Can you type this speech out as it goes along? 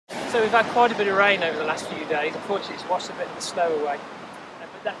So we've had quite a bit of rain over the last few days. Unfortunately it's washed a bit of the snow away.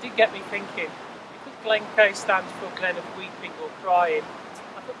 But that did get me thinking, because Glencoe stands for Glen of Weeping or Crying,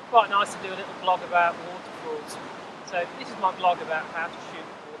 I thought it was quite nice to do a little blog about waterfalls. So this is my blog about how to shoot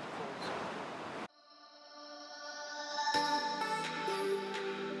waterfalls.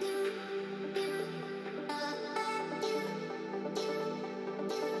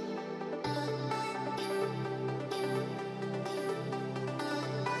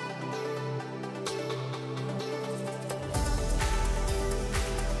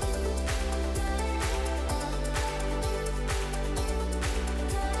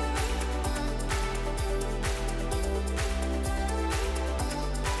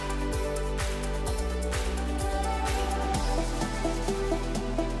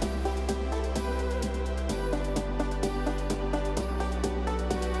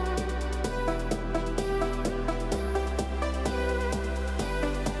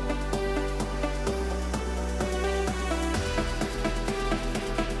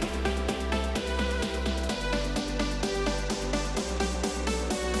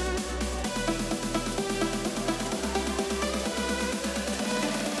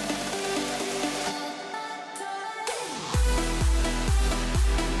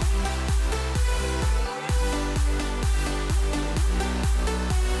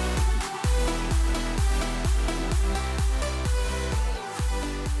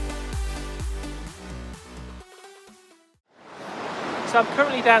 So I'm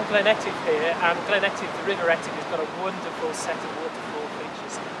currently down Glen Etive here, and Glen Etive, the River Etive, has got a wonderful set of waterfall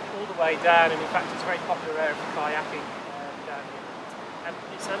features all the way down, and in fact it's a very popular area for kayaking down here. And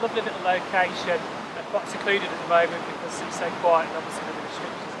it's a lovely little location, quite secluded at the moment because it's so quiet and obviously the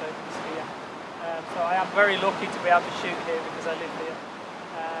restrictions don't here. So I am very lucky to be able to shoot here because I live here.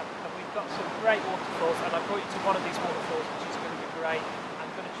 And we've got some great waterfalls, and I brought you to one of these waterfalls which is going to be great. I'm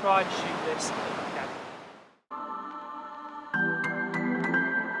going to try and shoot this if I can.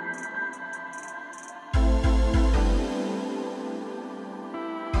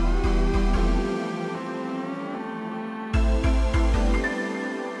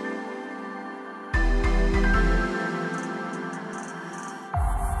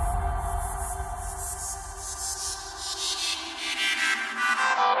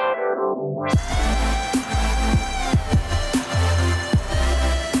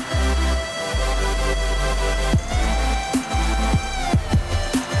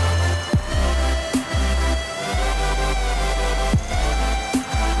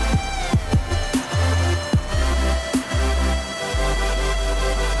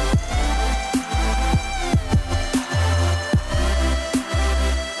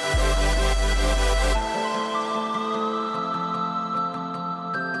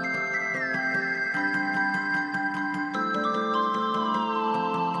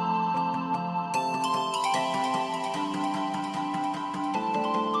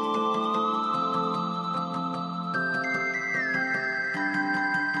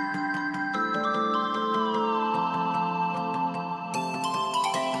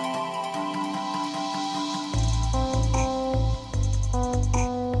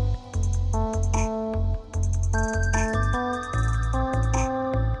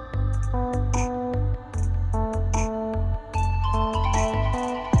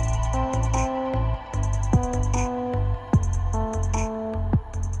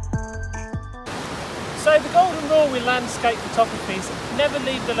 So the golden rule with landscape photography is never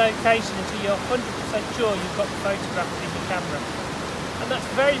leave the location until you're 100% sure you've got the photograph in your camera. And that's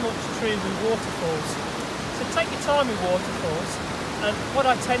very much true with waterfalls. So take your time with waterfalls, and what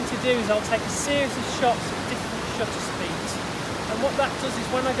I tend to do is I'll take a series of shots at different shutter speeds. And what that does is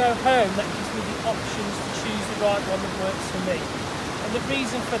when I go home, that gives me the options to choose the right one that works for me. And the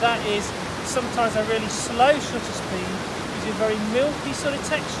reason for that is sometimes a really slow shutter speed gives you a very milky sort of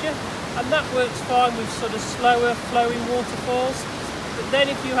texture, and that works fine with sort of slower flowing waterfalls. But then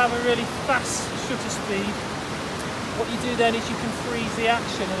if you have a really fast shutter speed, what you do then is you can freeze the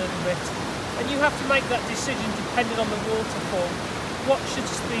action a little bit, and you have to make that decision depending on the waterfall. What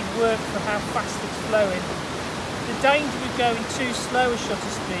shutter speed works for how fast it's flowing. The danger with going too slow a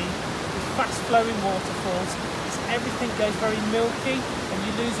shutter speed with fast flowing waterfalls is everything goes very milky and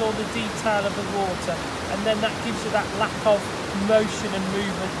you lose all the detail of the water, and then that gives you that lack of motion and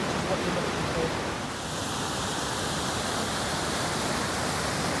movement, which is what you're looking for.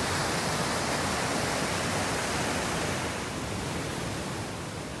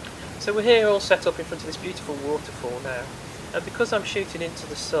 So we're here all set up in front of this beautiful waterfall now, and because I'm shooting into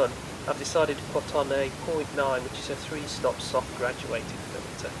the sun, I've decided to put on a 0.9, which is a 3-stop soft graduated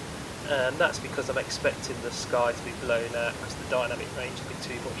filter. and that's because I'm expecting the sky to be blown out because the dynamic range will be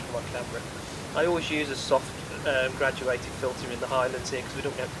too much for my camera. I always use a soft graduated filter in the Highlands here because we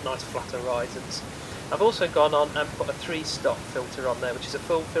don't get nice flat horizons. I've also gone on and put a 3-stop filter on there, which is a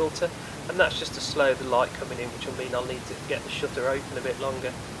full filter, and that's just to slow the light coming in, which will mean I'll need to get the shutter open a bit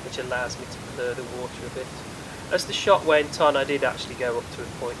longer, which allows me to blur the water a bit. As the shot went on, I did actually go up to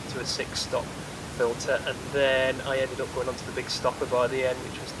a 6-stop filter, and then I ended up going onto the big stopper by the end,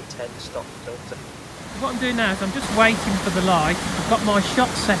 which was the 10-stop filter. What I'm doing now is I'm just waiting for the light. I've got my shot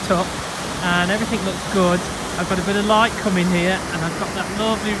set up and everything looks good. I've got a bit of light coming here, and I've got that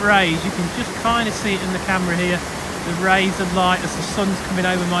lovely rays. You can just kind of see it in the camera here, the rays of light as the sun's coming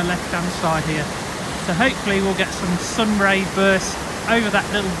over my left hand side here. So hopefully we'll get some sun ray bursts over that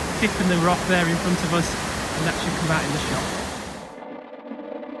little dip in the rock there in front of us, and that should come out in the shot.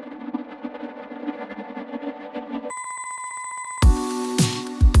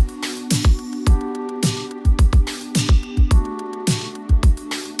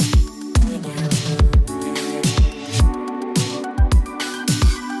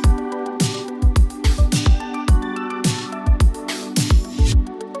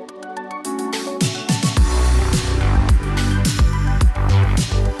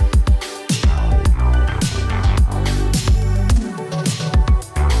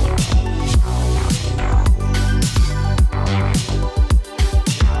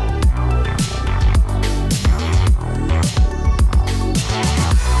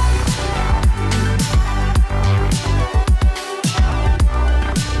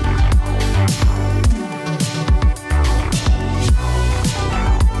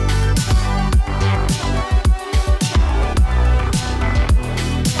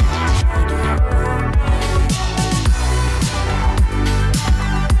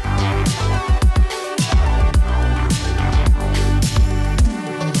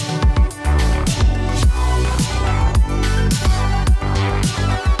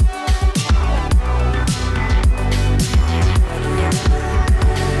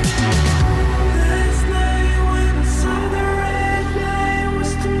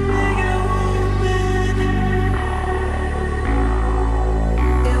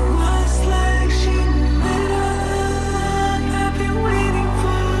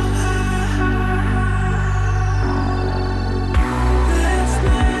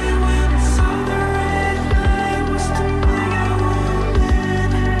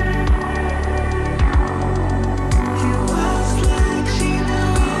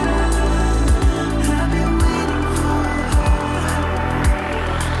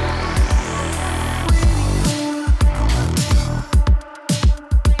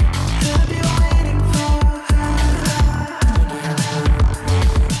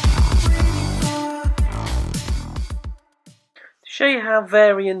 Show you how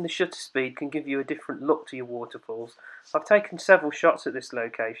varying the shutter speed can give you a different look to your waterfalls, I've taken several shots at this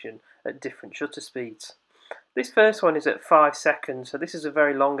location at different shutter speeds. This first one is at 5 seconds, so this is a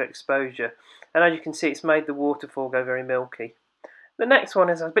very long exposure, and as you can see it's made the waterfall go very milky. The next one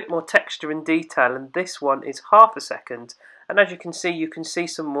has a bit more texture and detail, and this one is half a second, and as you can see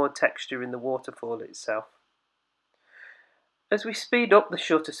some more texture in the waterfall itself. As we speed up the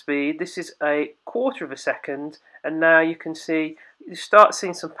shutter speed, this is a quarter of a second, and now you can see, you start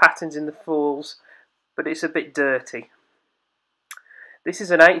seeing some patterns in the falls, but it's a bit dirty. This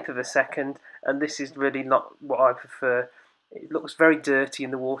is an eighth of a second, and this is really not what I prefer. It looks very dirty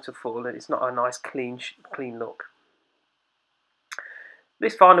in the waterfall, and it's not a nice clean look.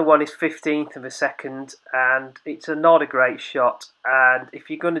 This final one is 15th of a second, and it's not a great shot, and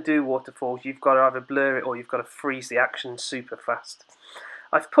if you're going to do waterfalls you've got to either blur it or you've got to freeze the action super fast.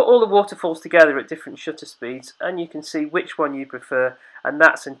 I've put all the waterfalls together at different shutter speeds, and you can see which one you prefer, and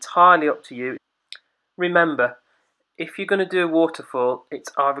that's entirely up to you. Remember, if you're going to do a waterfall,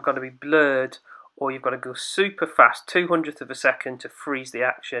 it's either going to be blurred or you've got to go super fast, 200th of a second to freeze the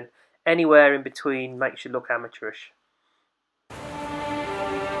action. Anywhere in between makes you look amateurish.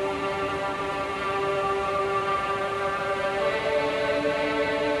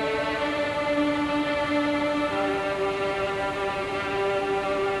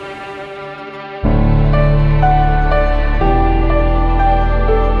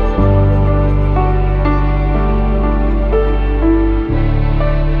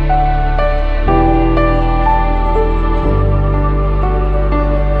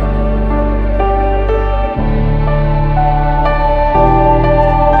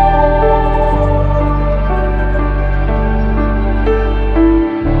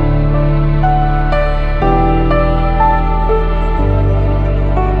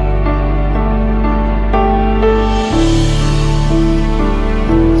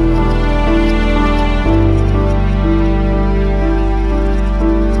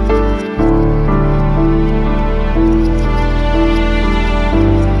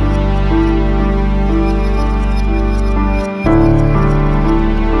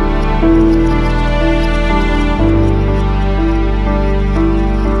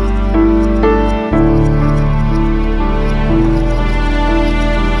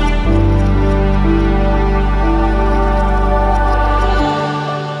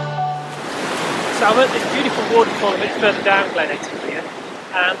 further down Glen Etive here.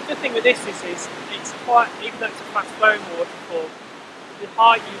 And the good thing with this is it's quite, even though it's a fast flowing waterfall, the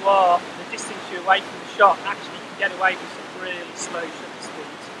higher you are and the distance you're away from the shot, actually you can get away with some really slow shutter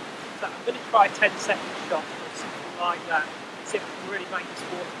speeds. So I'm going to try a 10-second shot or something like that, see if we can really make this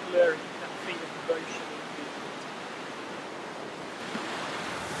water blurry and that feel of motion and movement.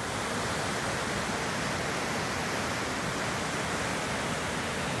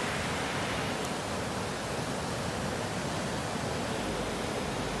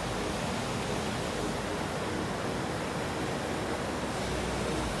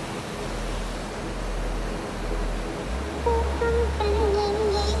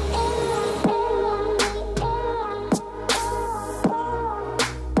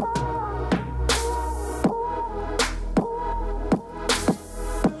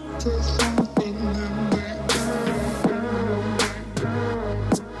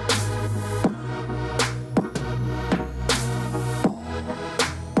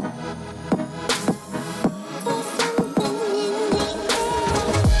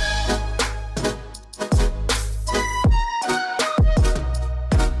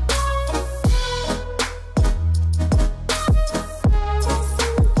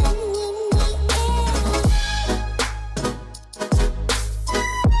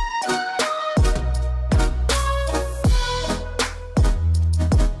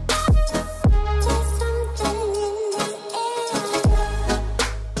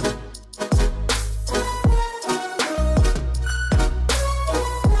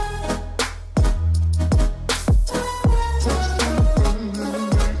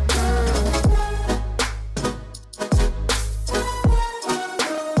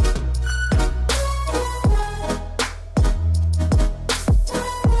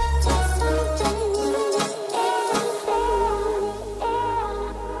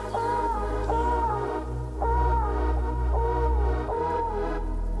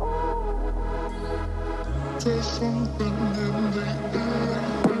 There's something in the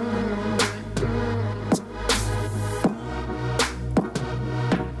air.